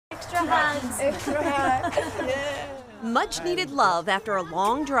Extra hugs. Yeah. Much needed love after a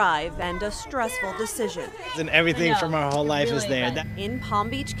long drive and a stressful decision. And everything from our whole life is there. In Palm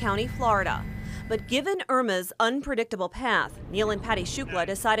Beach County, Florida. But given Irma's unpredictable path, Neil and Patty Shukla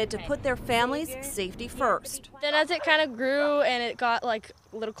decided to put their family's safety first. Then as it kind of grew and it got like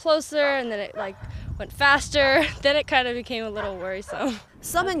a little closer and then it like went faster, then it kind of became a little worrisome.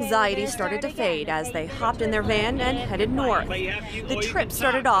 Some anxiety started to fade as they hopped in their van and headed north. The trip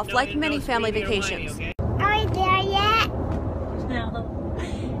started off like many family vacations. Are we there yet? No,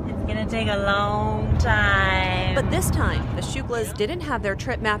 it's gonna take a long time. But this time, the Shuklas didn't have their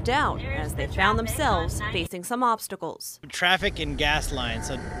trip mapped out as they found themselves facing some obstacles. Traffic and gas lines,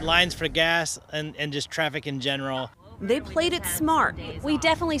 so lines for gas and just traffic in general. They played it smart. We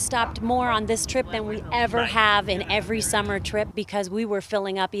definitely stopped more on this trip than we ever have in every summer trip because we were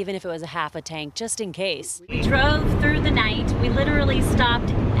filling up even if it was a half a tank, just in case. We drove through the night. We literally stopped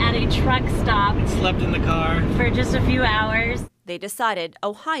at a truck stop. Slept in the car for just a few hours. They decided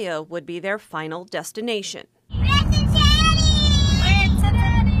Ohio would be their final destination.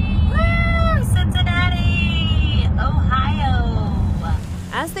 Cincinnati, Ohio.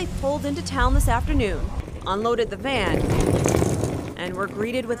 As they pulled into town this afternoon, unloaded the van, and were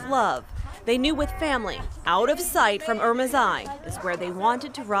greeted with love, they knew with family, out of sight from Irma's eye, is where they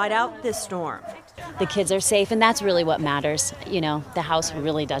wanted to ride out this storm. The kids are safe, and that's really what matters. You know, the house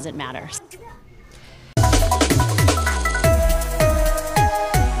really doesn't matter.